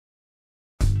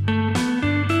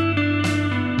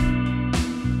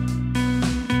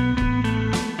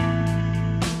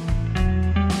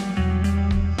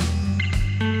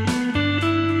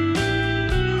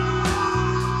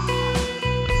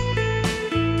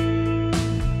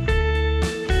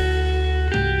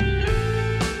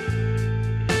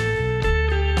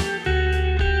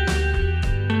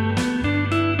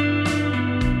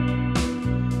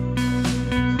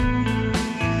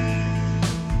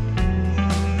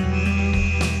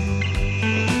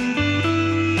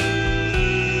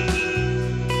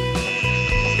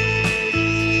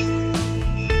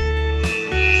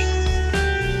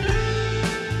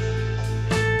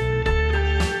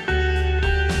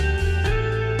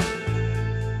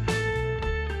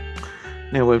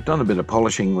Now we've done a bit of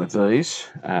polishing with these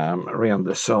around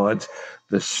the sides,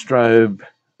 the strobe,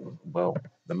 well,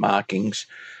 the markings,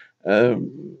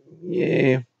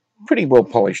 yeah, pretty well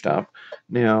polished up.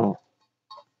 Now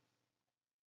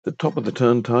the top of the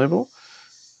turntable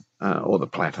or the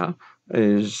platter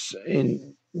is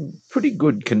in pretty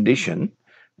good condition.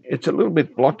 It's a little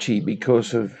bit blotchy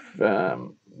because of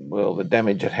well, the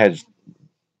damage it has.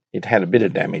 It had a bit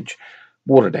of damage,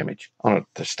 water damage on it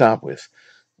to start with,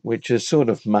 which has sort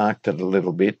of marked it a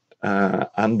little bit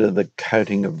under the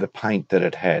coating of the paint that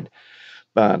it had.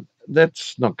 But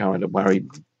that's not going to worry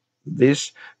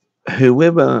this.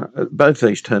 Whoever, both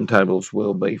these turntables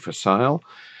will be for sale.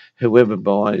 Whoever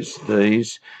buys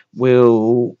these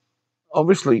will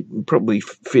obviously probably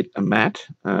fit a mat,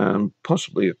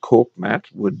 possibly a cork mat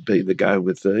would be the go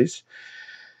with these.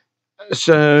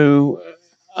 So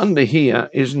under here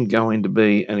isn't going to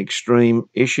be an extreme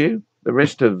issue. The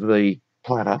rest of the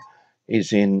platter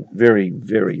is in very,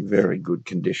 very, very good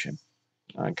condition.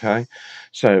 Okay,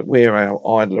 so where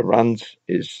our idler runs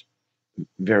is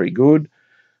very good.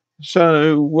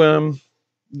 So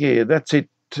yeah, that's it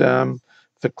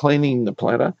for cleaning the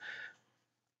platter.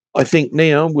 I think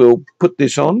now we'll put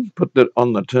this on, put it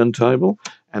on the turntable,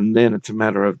 and then it's a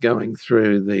matter of going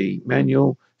through the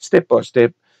manual step by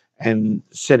step and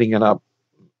setting it up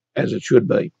as it should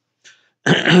be.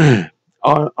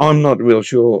 I'm not real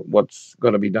sure what's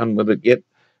got to be done with it yet,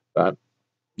 but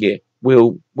yeah,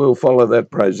 we'll follow that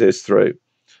process through.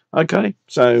 Okay,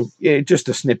 so yeah, just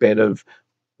a snippet of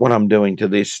what I'm doing to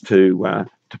this to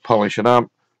polish it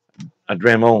up, a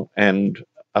Dremel and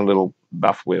a little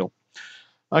buff wheel.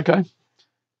 Okay,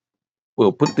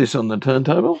 we'll put this on the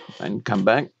turntable and come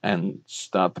back and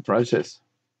start the process.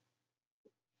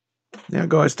 Now,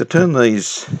 guys, to turn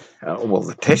these, well,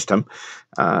 to test them,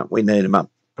 we need them up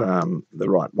the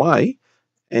right way.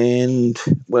 And,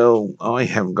 well, I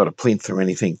haven't got a plinth or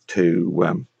anything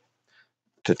to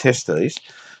test these.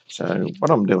 So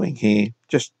what I'm doing here,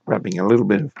 just rubbing a little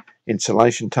bit of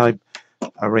insulation tape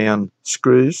around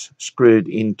screws screwed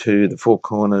into the four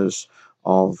corners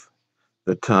of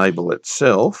the table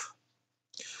itself.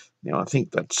 Now, I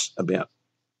think that's about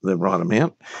the right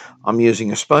amount. I'm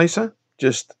using a spacer,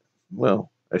 just,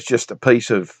 well, it's just a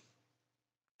piece of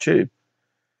tube.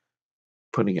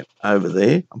 Putting it over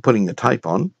there. I'm putting the tape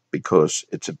on because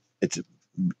it's a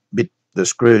bit, the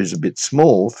screw's a bit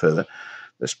small for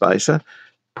the spacer.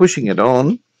 Pushing it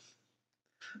on,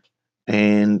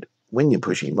 and when you're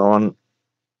pushing on,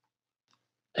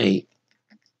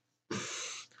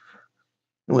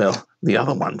 well, the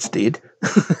other ones did.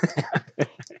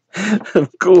 Of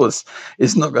course,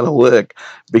 it's not going to work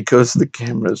because the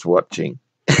camera's watching.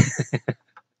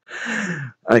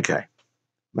 Okay,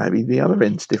 maybe the other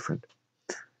end's different.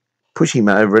 Push him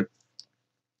over it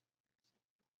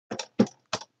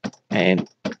and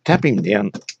tap him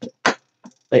down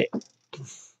there.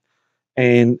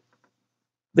 And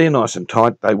they're nice and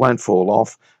tight. They won't fall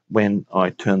off when I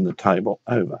turn the table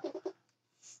over.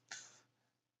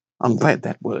 I'm glad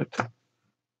that worked.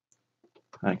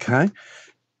 Okay.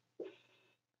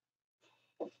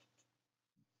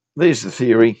 There's the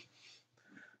theory.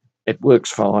 It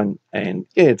works fine. And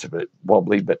yeah, it's a bit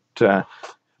wobbly, but I'll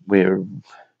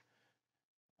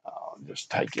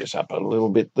just take this up a little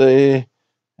bit there.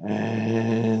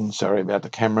 And sorry about the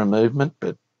camera movement,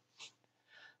 but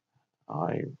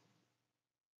I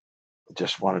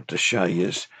just wanted to show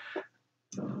you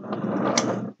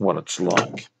what it's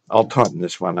like. I'll tighten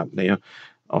this one up now.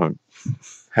 I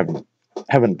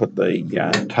haven't put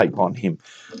the tape on him,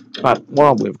 but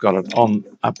while we've got it on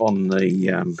up on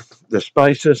the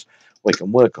spaces, we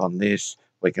can work on this.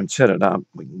 We can set it up.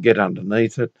 We can get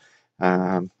underneath it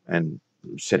and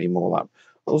set him all up.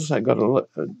 Also got to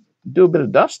do a bit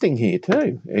of dusting here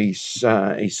too. He's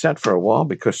sat for a while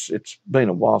because it's been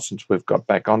a while since we've got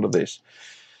back onto this.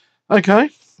 Okay,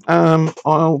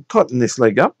 I'll tighten this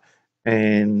leg up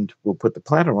and we'll put the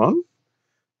platter on.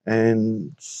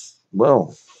 And,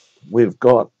 well, we've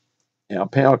got our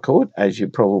power cord, as you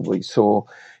probably saw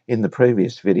in the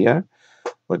previous video.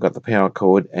 We've got the power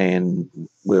cord and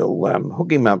we'll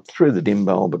hook him up through the dim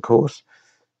bulb, of course,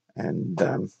 and,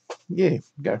 yeah,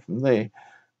 go from there.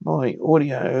 My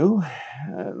audio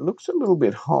looks a little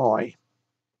bit high.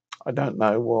 I don't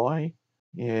know why.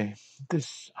 Yeah,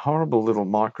 this horrible little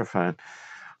microphone.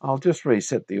 I'll just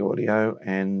reset the audio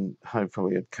and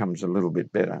hopefully it comes a little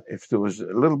bit better. If there was a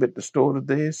little bit distorted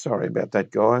there, sorry about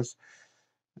that, guys.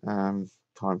 Time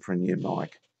for a new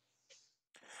mic.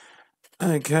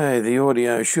 Okay, the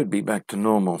audio should be back to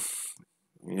normal.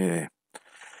 Yeah.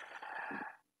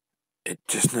 It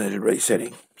just needed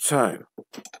resetting. So,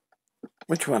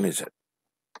 which one is it?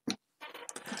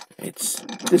 It's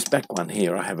this back one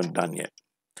here I haven't done yet.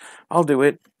 I'll do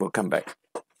it, we'll come back.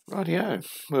 Rightio,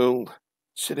 we'll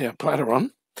set our platter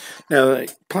on. Now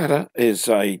the platter is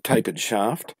a tapered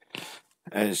shaft,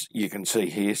 as you can see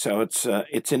here, so it's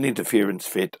an interference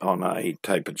fit on a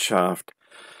tapered shaft.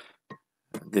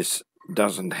 This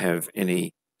doesn't have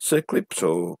any circlips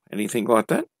or anything like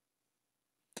that,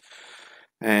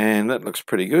 and that looks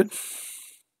pretty good.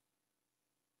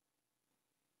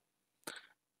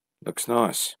 Looks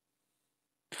nice.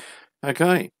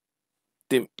 Okay,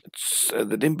 the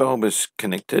dim bulb is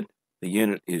connected, the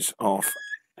unit is off,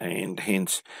 and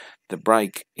hence the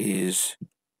brake is,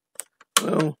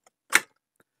 well,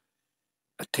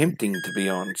 attempting to be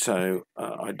on, so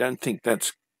I don't think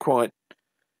that's quite,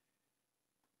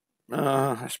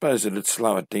 I suppose it'd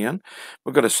slow it down.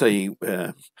 We've got to see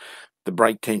the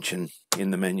brake tension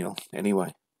in the manual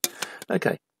anyway.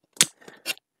 Okay,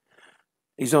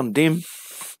 he's on dim,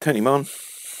 turn him on,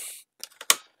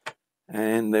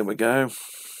 and there we go,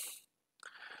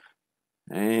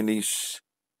 and he's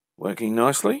working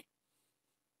nicely.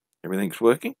 Everything's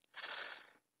working.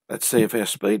 Let's see if our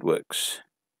speed works.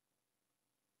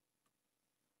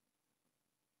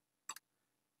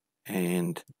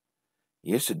 And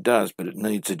yes, it does, but it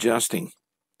needs adjusting.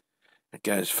 It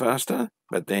goes faster,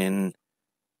 but then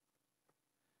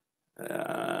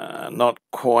not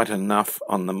quite enough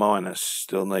on the minus.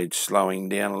 Still needs slowing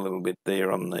down a little bit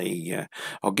there on the...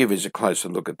 I'll give us a closer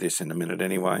look at this in a minute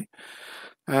anyway.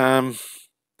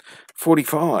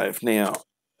 45. Now,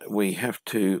 we have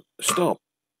to stop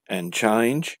and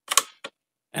change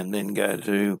and then go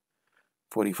to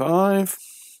 45.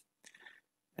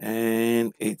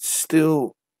 And it's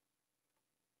still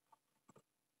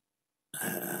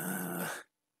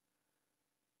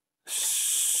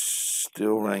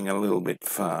running a little bit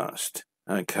fast.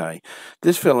 Okay,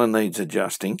 this fella needs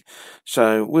adjusting,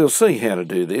 so we'll see how to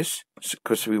do this,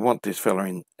 because we want this fella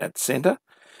in at centre,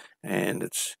 and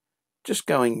it's just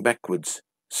going backwards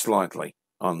slightly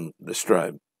on the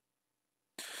strobe.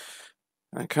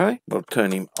 Okay, we'll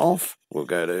turn him off. We'll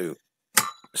go to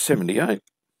 78.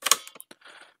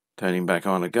 Turn him back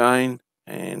on again,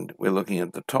 and we're looking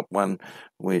at the top one,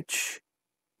 which,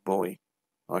 boy,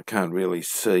 I can't really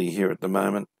see here at the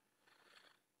moment.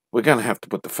 We're going to have to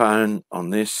put the phone on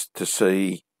this to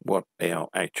see what our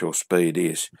actual speed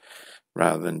is,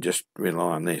 rather than just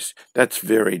rely on this. That's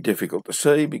very difficult to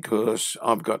see because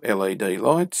I've got LED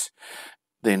lights.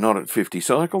 They're not at 50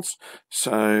 cycles,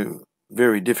 so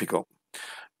very difficult.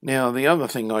 Now, the other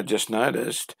thing I just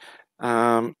noticed,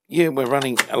 yeah, we're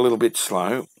running a little bit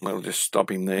slow. We'll just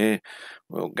stop him there.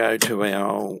 We'll go to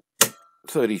our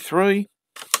 33,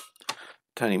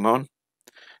 turn him on,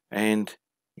 and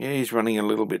yeah, he's running a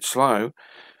little bit slow.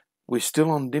 We're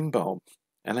still on dim bulb,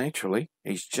 and actually,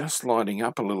 he's just lighting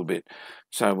up a little bit,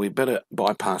 so we better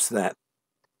bypass that.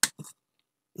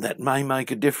 That may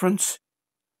make a difference.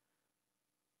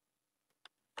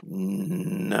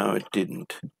 No, it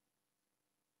didn't.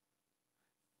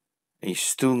 He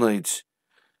still needs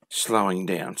slowing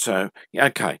down. So,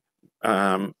 okay,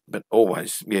 but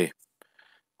always, yeah,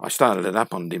 I started it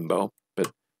up on dim bulb,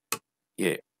 but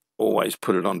yeah, always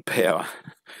put it on power.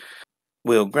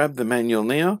 We'll grab the manual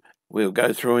now. We'll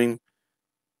go through him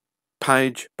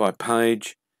page by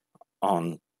page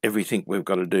on everything we've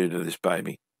got to do to this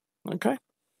baby. Okay?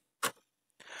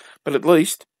 But at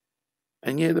least,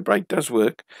 and yeah, the brake does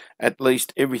work, at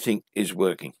least everything is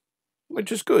working,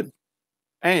 which is good.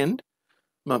 And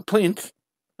my plinth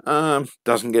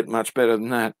doesn't get much better than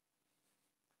that.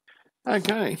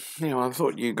 Okay, now I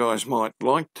thought you guys might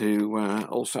like to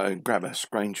also grab a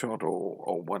screenshot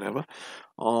or whatever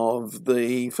of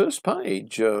the first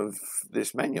page of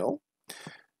this manual.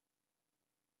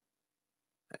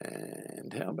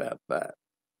 And how about that?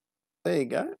 There you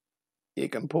go. You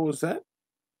can pause that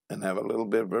and have a little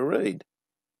bit of a read.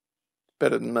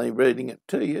 Better than me reading it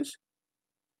to you.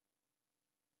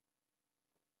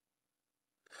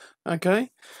 Okay,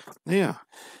 now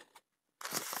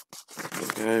we'll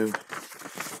go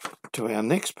to our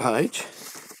next page,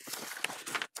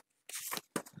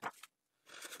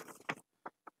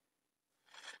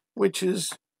 which is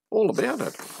all about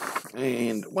it.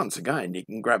 And once again, you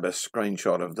can grab a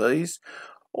screenshot of these,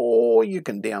 or you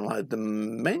can download the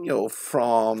manual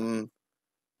from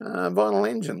Vinyl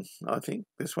Engine. I think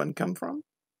this one come from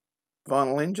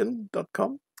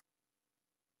vinylengine.com.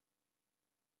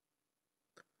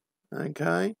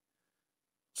 Okay,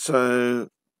 so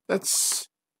that's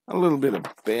a little bit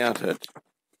about it.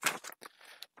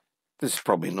 This is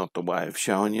probably not the way of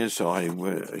showing you, so I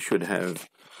should have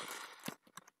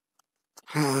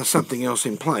something else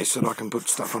in place that I can put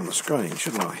stuff on the screen,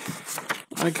 shouldn't I?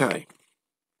 Okay,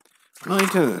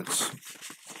 Maintenance.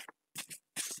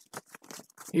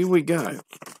 Here we go.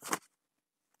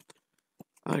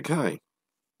 Okay.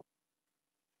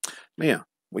 Now,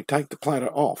 we take the platter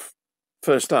off.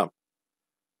 First up,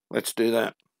 let's do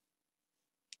that.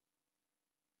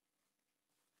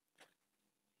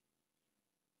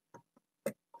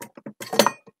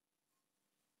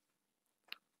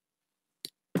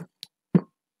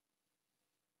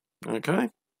 Okay.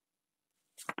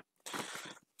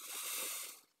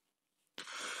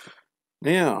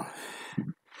 Now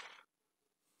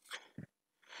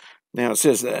it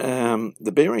says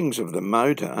the bearings of the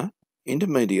motor,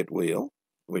 intermediate wheel,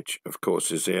 which of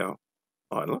course is our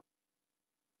idler,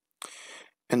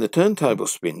 and the turntable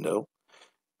spindle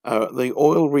are the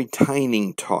oil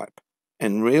retaining type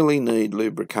and really need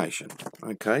lubrication.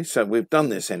 Okay, so we've done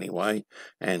this anyway,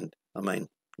 and I mean,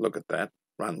 look at that,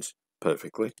 runs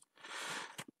perfectly.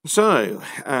 So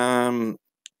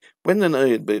when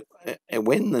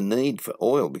the need for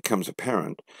oil becomes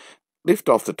apparent, lift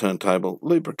off the turntable,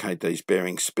 lubricate these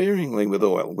bearings sparingly with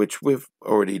oil, which we've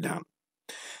already done.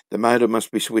 The motor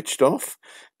must be switched off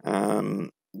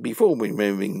before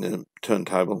removing the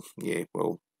turntable. Yeah,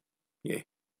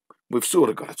 we've sort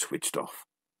of got it switched off.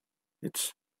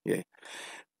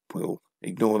 We'll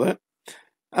ignore that.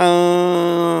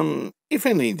 If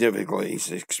any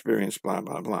difficulties experienced, blah,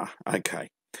 blah, blah. Okay.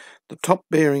 The top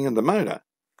bearing of the motor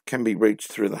can be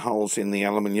reached through the holes in the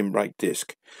aluminium brake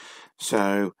disc.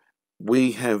 So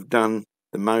we have done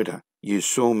the motor. You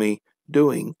saw me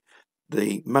doing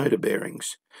the motor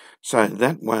bearings. So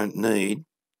that won't need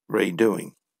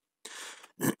redoing.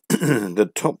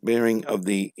 The top bearing of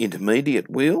the intermediate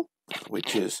wheel,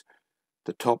 which is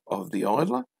the top of the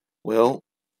idler, well,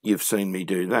 you've seen me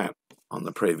do that on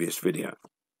the previous video.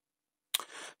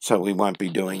 So we won't be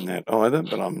doing that either,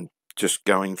 but I'm just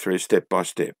going through step by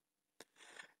step.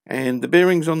 And the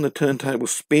bearings on the turntable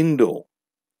spindle.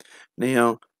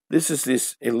 Now, this is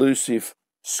this elusive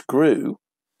screw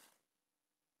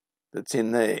that's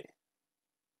in there.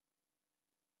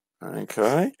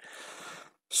 Okay.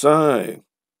 So,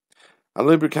 are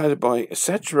lubricated by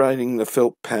saturating the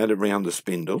felt pad around the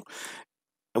spindle,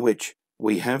 which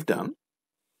we have done,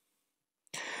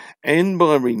 and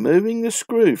by removing the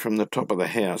screw from the top of the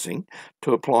housing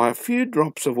to apply a few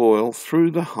drops of oil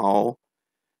through the hole,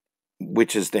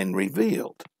 which is then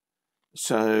revealed.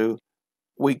 So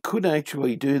we could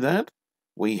actually do that.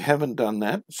 We haven't done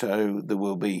that, so there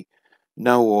will be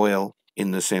no oil in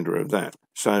the centre of that.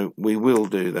 So we will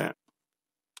do that.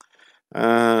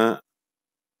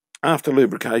 After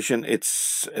lubrication,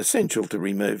 it's essential to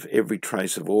remove every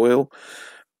trace of oil,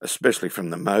 especially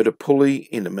from the motor pulley,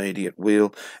 intermediate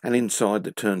wheel, and inside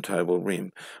the turntable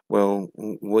rim. Well,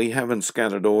 we haven't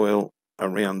scattered oil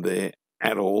around there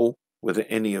at all with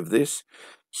any of this,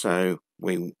 so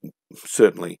we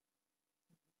certainly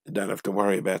don't have to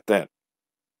worry about that.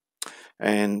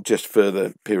 And just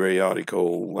further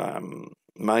periodical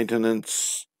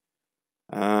maintenance.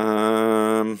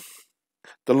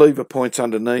 The lever points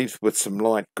underneath with some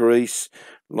light grease,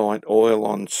 light oil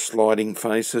on sliding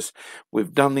faces.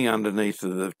 We've done the underneath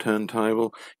of the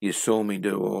turntable. You saw me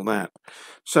do all that.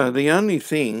 So the only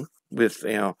thing with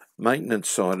our maintenance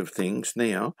side of things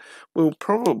now will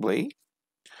probably,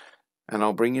 and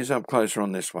I'll bring you up closer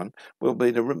on this one, will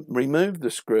be to remove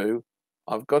the screw.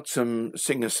 I've got some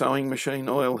Singer sewing machine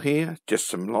oil here, just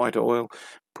some light oil.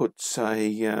 Put,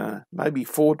 say, maybe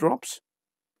 4 drops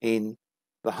in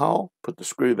the hole, put the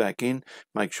screw back in,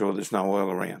 make sure there's no oil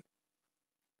around.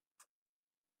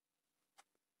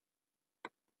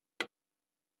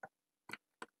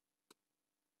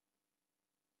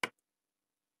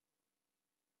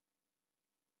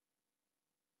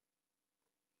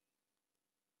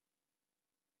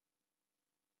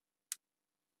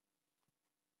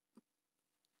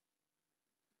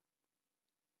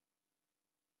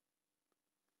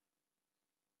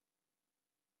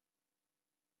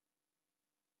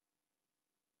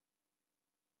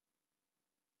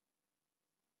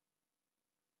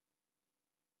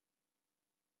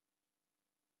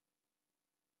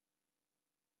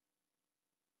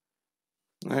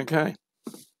 Okay,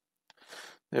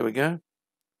 there we go,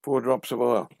 4 drops of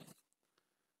oil.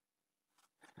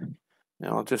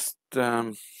 Now I'll just,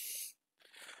 I'll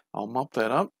mop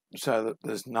that up so that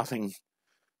there's nothing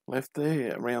left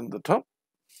there around the top.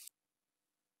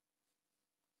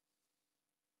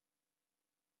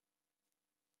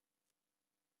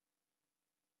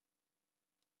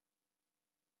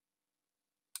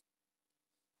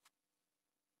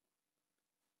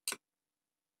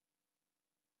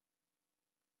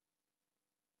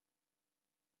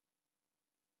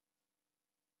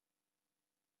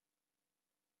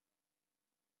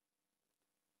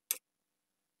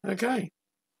 Okay,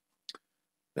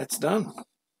 that's done.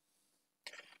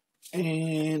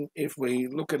 And if we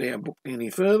look at our book any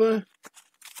further,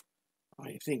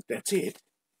 I think that's it.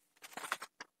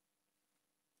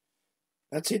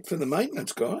 That's it for the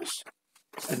maintenance, guys.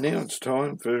 And now it's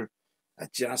time for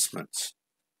adjustments.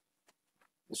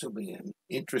 This will be an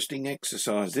interesting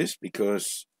exercise, this,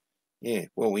 because, yeah,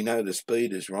 well, we know the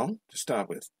speed is wrong to start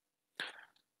with.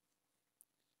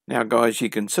 Now, guys, you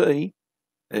can see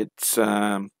it's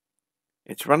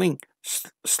running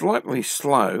slightly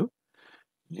slow.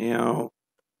 Now,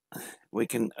 we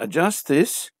can adjust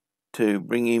this to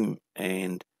bring him,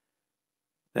 and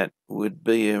that would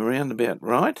be around about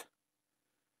right.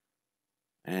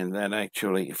 And that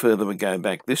actually, further we go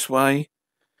back this way.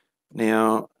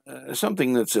 Now,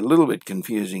 something that's a little bit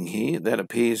confusing here, that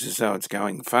appears as though it's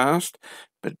going fast,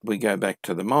 but we go back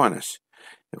to the minus.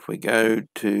 If we go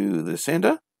to the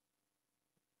centre,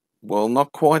 well,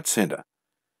 not quite centre.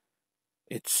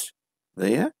 It's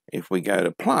there. If we go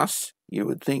to plus, you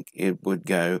would think it would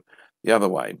go the other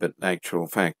way, but in actual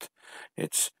fact,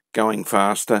 it's going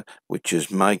faster, which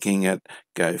is making it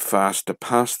go faster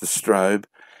past the strobe,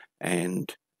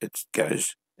 and it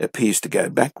appears to go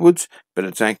backwards, but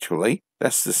it's actually,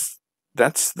 that's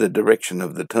the direction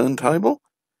of the turntable,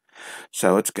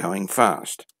 so it's going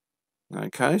fast.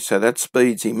 Okay, so that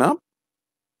speeds him up.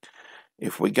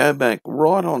 If we go back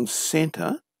right on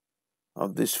centre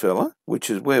of this fella, which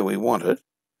is where we want it,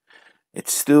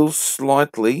 it's still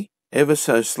slightly, ever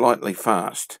so slightly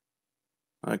fast.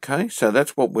 Okay, so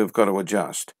that's what we've got to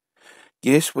adjust.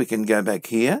 Yes, we can go back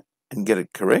here and get it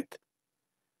correct.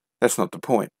 That's not the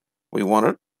point. We want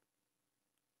it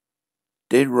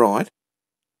dead right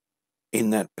in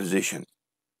that position.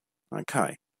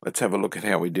 Okay, let's have a look at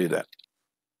how we do that.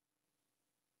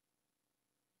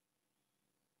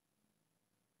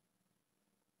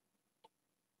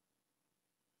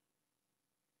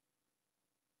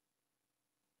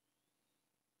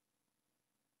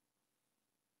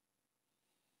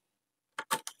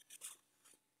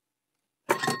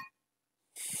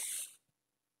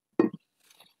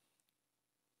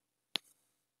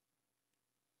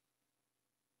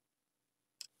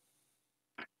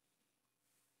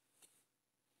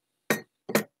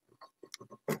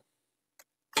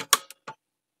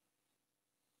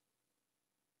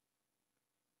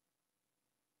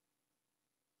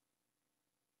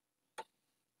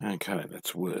 Okay,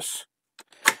 that's worse.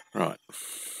 Right.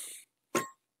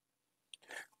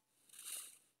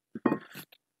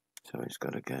 So he's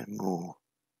got to go more.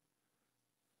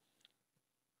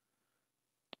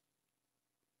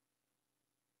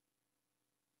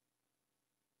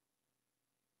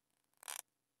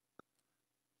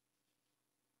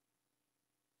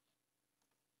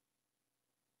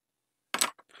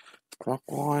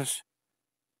 Clockwise.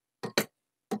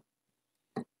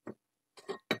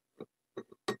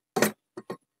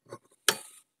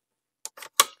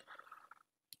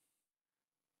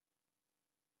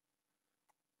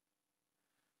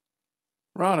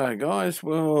 Righto, guys.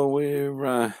 Well,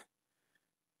 we're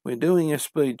doing a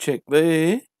speed check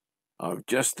there. I've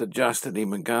just adjusted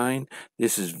him again.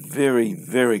 This is very,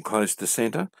 very close to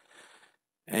centre,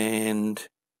 and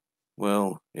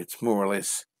well, it's more or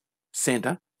less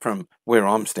centre from where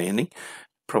I'm standing.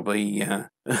 Probably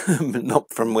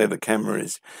not from where the camera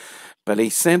is, but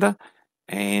he's centre,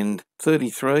 and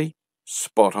 33,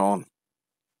 spot on.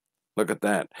 Look at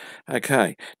that.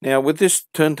 Okay, now with this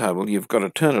turntable, you've got to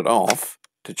turn it off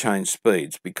to change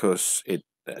speeds because it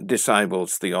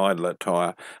disables the idler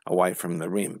tyre away from the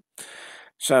rim.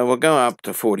 So we'll go up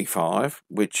to 45,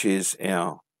 which is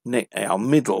our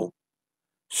middle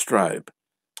strobe.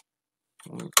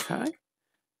 Okay,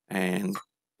 and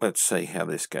let's see how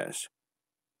this goes.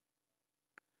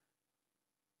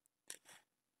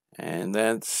 And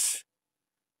that's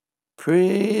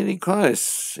pretty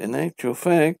close. In actual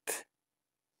fact,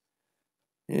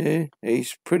 yeah,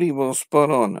 he's pretty well spot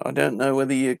on. I don't know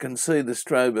whether you can see the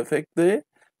strobe effect there.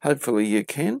 Hopefully you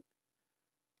can.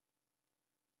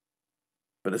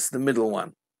 But it's the middle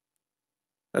one.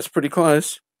 That's pretty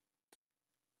close.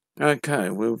 Okay,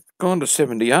 we've gone to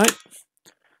 78,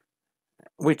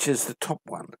 which is the top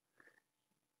one.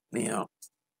 Now,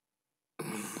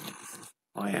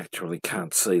 I actually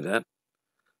can't see that.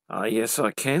 Yes,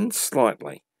 I can,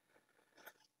 slightly.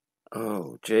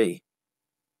 Oh, gee.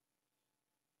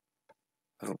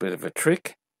 A little bit of a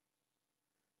trick.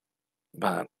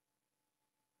 But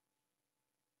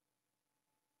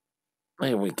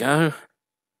there we go.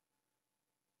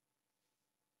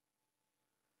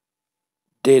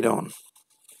 Dead on.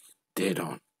 Dead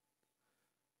on.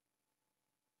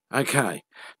 Okay,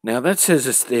 now that says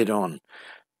it's dead on.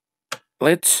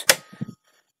 Let's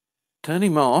turn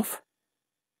him off.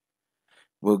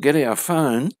 We'll get our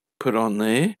phone put on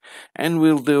there and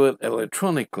we'll do it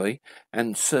electronically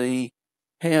and see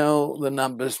how the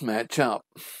numbers match up.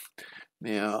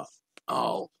 Now,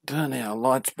 I'll turn our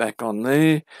lights back on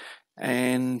there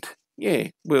and yeah,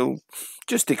 we'll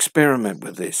just experiment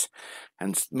with this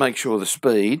and make sure the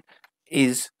speed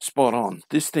is spot on.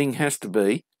 This thing has to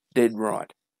be dead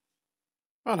right.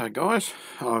 Righto guys,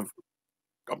 I've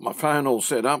got my phone all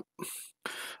set up.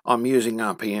 I'm using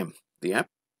RPM, the app,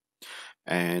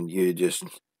 and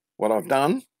what I've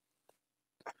done,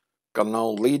 got an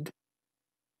old lid,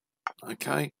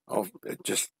 okay,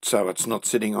 just so it's not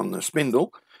sitting on the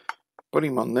spindle, put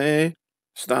him on there,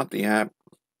 start the app,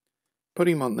 put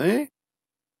him on there.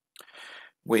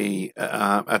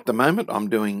 At the moment I'm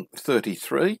doing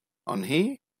 33 on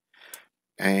here,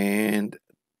 and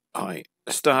I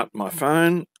start my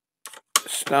phone,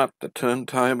 start the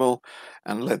turntable,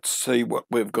 and let's see what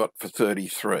we've got for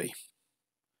 33.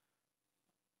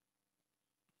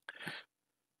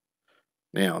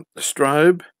 Now the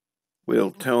strobe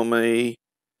will tell me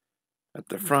at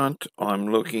the front I'm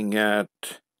looking at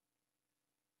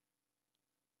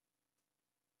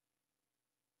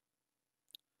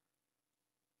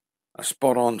a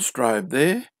spot on strobe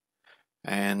there,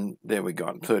 and there we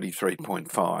got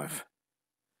 33.5.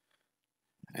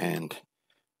 And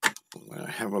we'll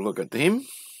have a look at them.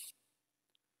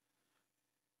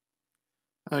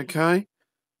 Okay,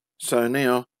 so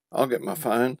now I'll get my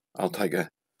phone, I'll take a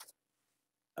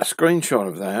screenshot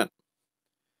of that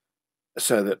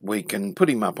so that we can put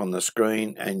him up on the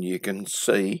screen and you can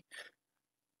see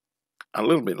a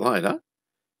little bit later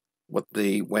what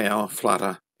the wow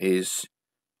flutter is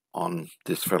on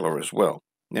this fella as well.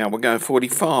 Now we'll go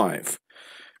 45.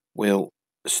 We'll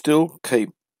still keep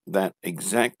that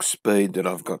exact speed that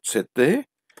I've got set there.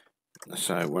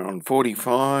 So we're on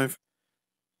 45.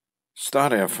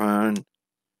 Start our phone.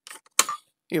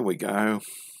 Here we go.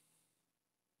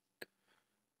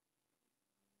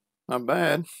 Not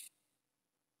bad.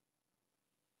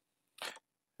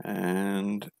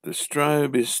 And the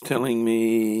strobe is telling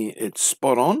me it's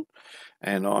spot on,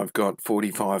 and I've got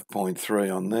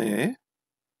 45.3 on there.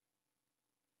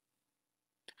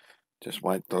 Just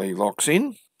wait till he locks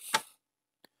in.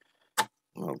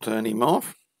 I'll turn him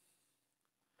off.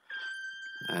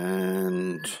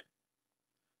 And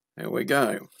there we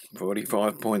go,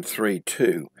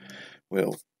 45.32.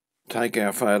 We'll take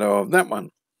our photo of that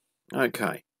one.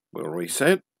 Okay, we'll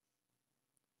reset.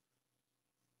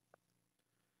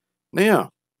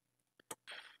 Now,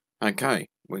 okay,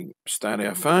 we start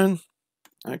our phone.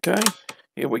 Okay,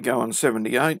 here we go on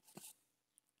 78.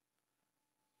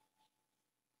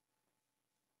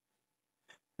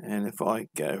 And if I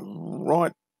go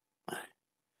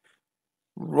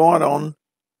right on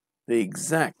the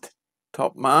exact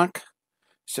top mark,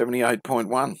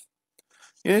 78.1.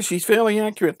 Yeah, she's fairly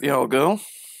accurate, the old girl.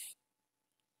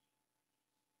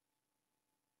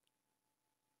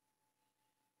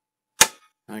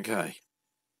 Okay.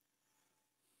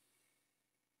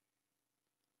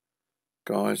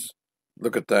 Guys,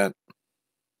 look at that.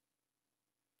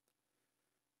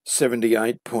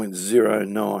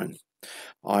 78.09.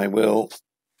 I will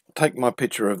take my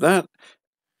picture of that.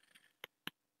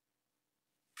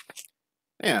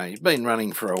 Yeah, he's been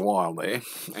running for a while there,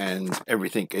 and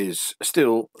everything is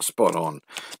still spot on.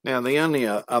 Now, the only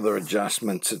other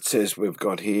adjustments it says we've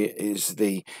got here is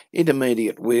the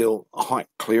intermediate wheel height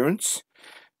clearance.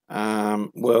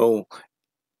 Well,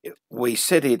 we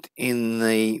set it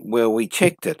we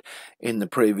checked it in the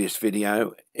previous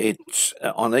video. It's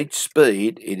on each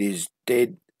speed, it is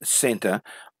dead center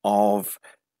of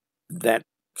that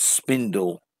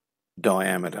spindle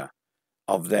diameter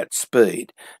of that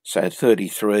speed. So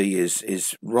 33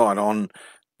 is right on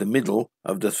the middle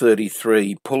of the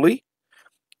 33 pulley.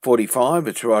 45,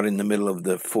 it's right in the middle of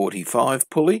the 45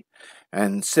 pulley,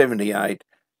 and 78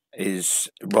 is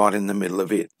right in the middle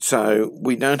of it. So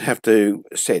we don't have to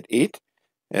set it.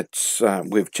 It's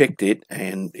we've checked it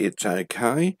and it's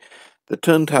okay. The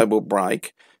turntable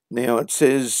brake, now it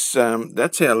says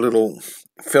that's our little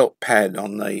felt pad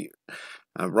on the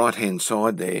right hand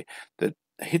side there that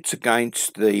hits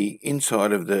against the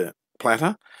inside of the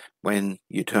platter when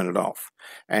you turn it off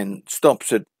and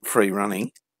stops it free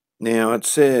running. Now it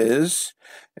says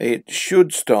it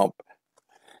should stop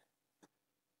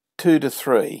 2 to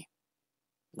 3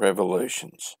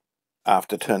 revolutions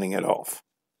after turning it off.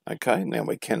 Okay, now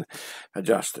we can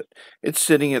adjust it. It's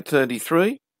sitting at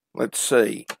 33. Let's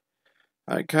see.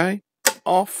 Okay,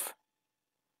 off,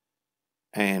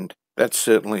 and that's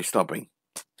certainly stopping.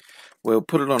 We'll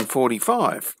put it on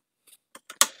 45,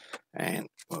 and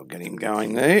we'll get him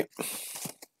going there.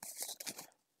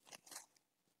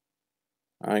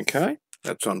 Okay,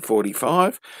 that's on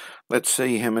 45. Let's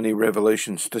see how many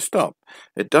revolutions to stop.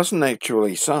 It doesn't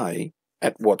actually say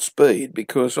at what speed,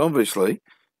 because obviously it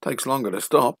takes longer to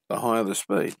stop the higher the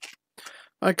speed.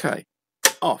 Okay,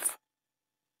 off.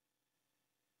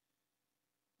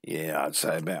 Yeah, I'd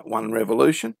say about 1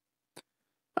 revolution.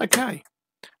 Okay,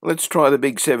 let's try the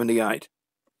big 78.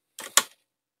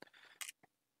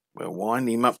 We'll wind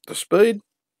him up to speed.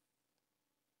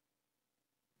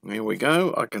 Here we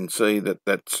go. I can see that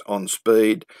that's on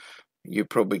speed. You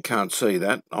probably can't see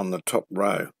that on the top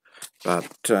row,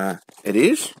 but it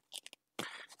is.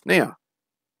 Now,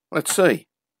 let's see.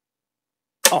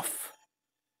 Off.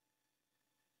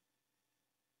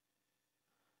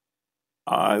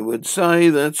 I would say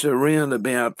that's around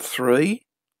about 3,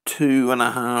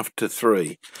 2.5 to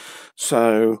 3.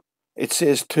 So it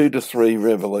says 2 to 3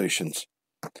 revolutions.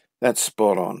 That's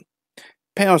spot on.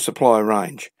 Power supply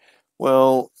range.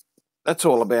 Well, that's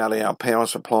all about our power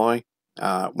supply.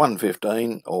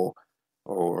 115 or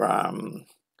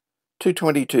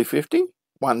 220, 250,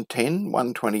 110,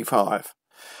 125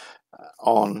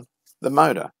 on the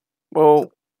motor.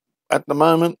 Well, at the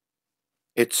moment,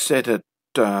 it's set at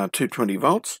 220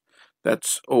 volts.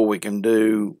 That's all we can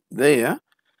do there.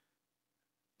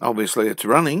 Obviously, it's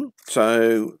running,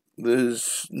 so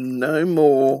there's no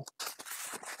more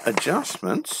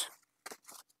adjustments.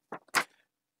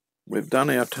 We've done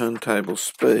our turntable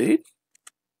speed.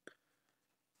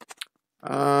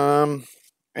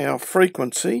 Our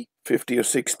frequency, 50 or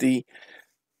 60,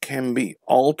 can be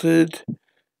altered.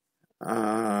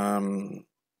 But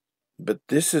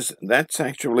that's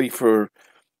actually for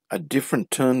a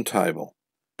different turntable,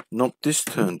 not this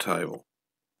turntable.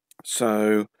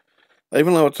 So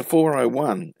even though it's a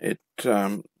 401,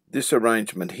 this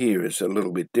arrangement here is a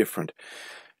little bit different.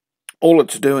 All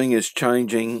it's doing is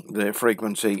changing the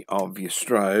frequency of your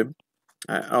strobe,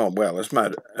 as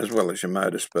well as your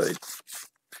motor speed.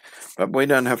 But we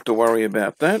don't have to worry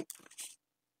about that.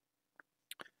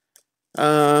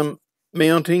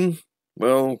 Mounting,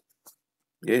 well,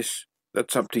 yes,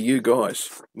 that's up to you guys,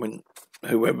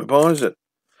 whoever buys it.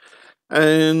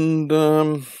 And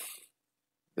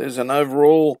there's an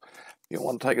overall, if you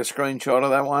want to take a screenshot of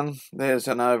that one, there's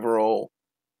an overall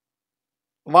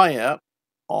layout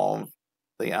of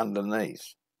the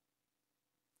underneath.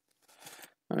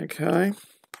 Okay.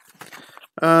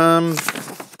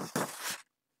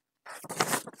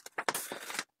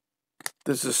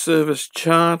 There's a service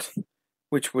chart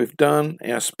which we've done,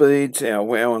 our speeds, our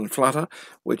wow and flutter,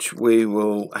 which we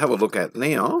will have a look at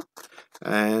now,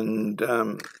 and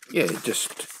yeah,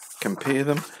 just compare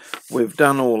them. We've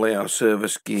done all our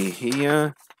service gear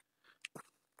here,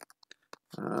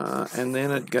 and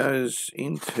then it goes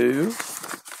into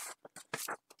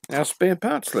our spare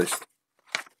parts list.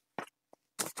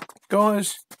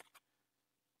 Guys,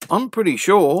 I'm pretty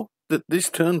sure that this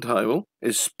turntable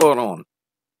is spot on.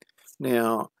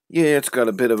 Now, yeah, it's got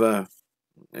a bit of a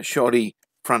shoddy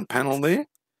front panel there.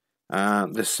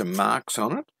 There's some marks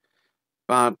on it,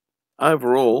 but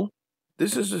overall,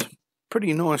 this is a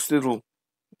pretty nice little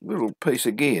piece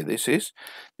of gear. This is.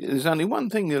 There's only one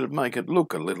thing that would make it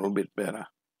look a little bit better.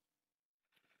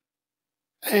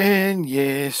 And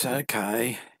yes,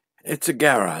 okay, it's a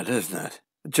Garrard, isn't it?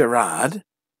 Garrard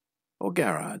or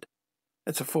Garrard?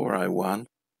 It's a 401.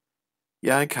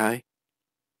 Yeah, okay.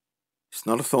 It's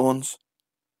not a Thorns,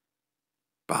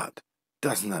 but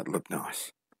doesn't that look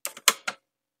nice?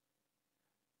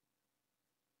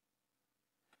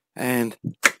 And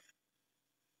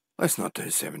let's not do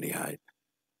 78.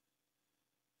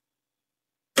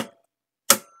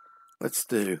 Let's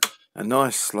do a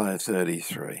nice slow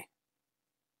 33.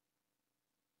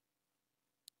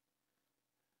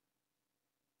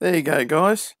 There you go,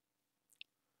 guys.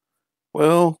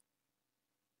 Well,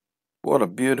 what a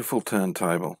beautiful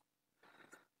turntable.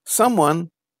 Someone,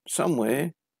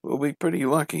 somewhere, will be pretty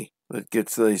lucky that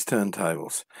gets these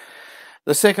turntables.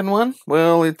 The second one,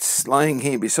 well, it's laying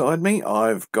here beside me.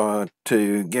 I've got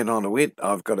to get onto it.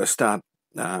 I've got to start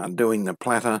doing the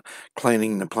platter,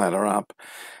 cleaning the platter up,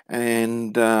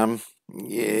 and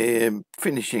yeah,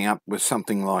 finishing up with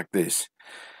something like this.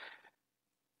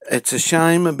 It's a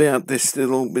shame about this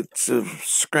little bits of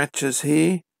scratches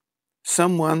here.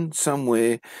 Someone,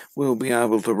 somewhere, will be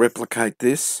able to replicate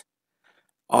this.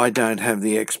 I don't have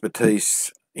the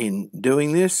expertise in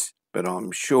doing this, but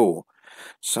I'm sure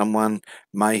someone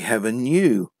may have a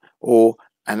new or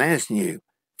an as new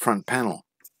front panel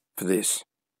for this.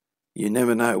 You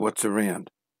never know what's around.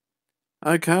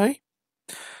 Okay,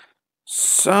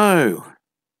 so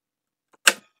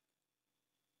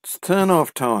it's turn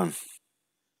off time.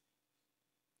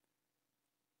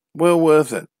 Well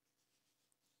worth it.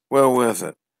 Well worth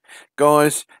it.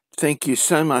 Guys, thank you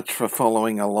so much for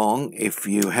following along. If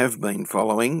you have been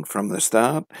following from the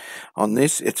start on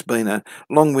this, it's been a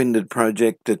long-winded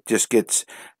project that just gets,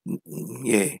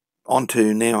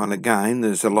 onto now and again.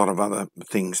 There's a lot of other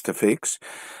things to fix.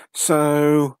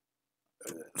 So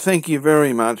thank you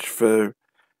very much for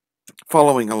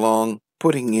following along,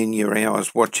 putting in your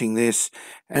hours watching this,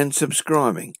 and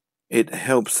subscribing. It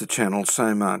helps the channel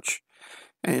so much.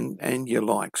 And your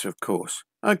likes, of course.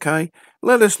 Okay,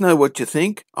 let us know what you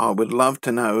think. I would love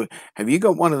to know, have you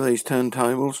got one of these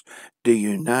turntables? Do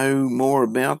you know more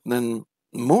about them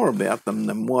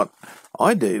than what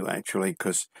I do, actually?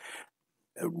 Because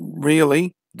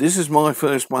really, this is my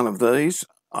first one of these,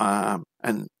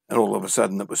 and all of a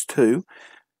sudden it was two.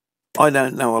 I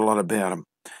don't know a lot about them.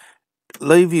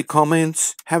 Leave your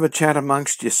comments, have a chat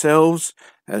amongst yourselves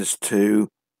as to,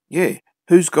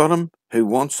 who's got them, who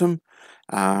wants them.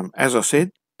 As I said,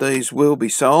 these will be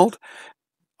sold.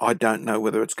 I don't know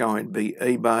whether it's going to be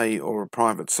eBay or a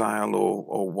private sale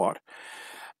or what.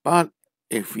 But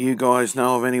if you guys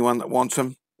know of anyone that wants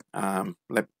them,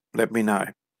 let me know.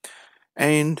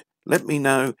 And let me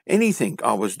know anything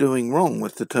I was doing wrong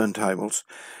with the turntables.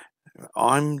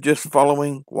 I'm just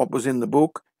following what was in the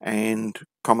book and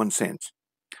common sense.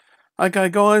 Okay,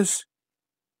 guys,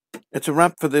 it's a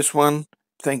wrap for this one.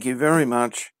 Thank you very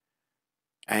much.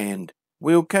 And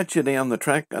we'll catch you down the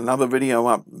track, another video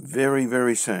up very,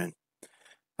 very soon.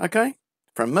 Okay,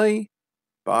 from me,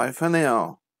 bye for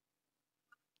now.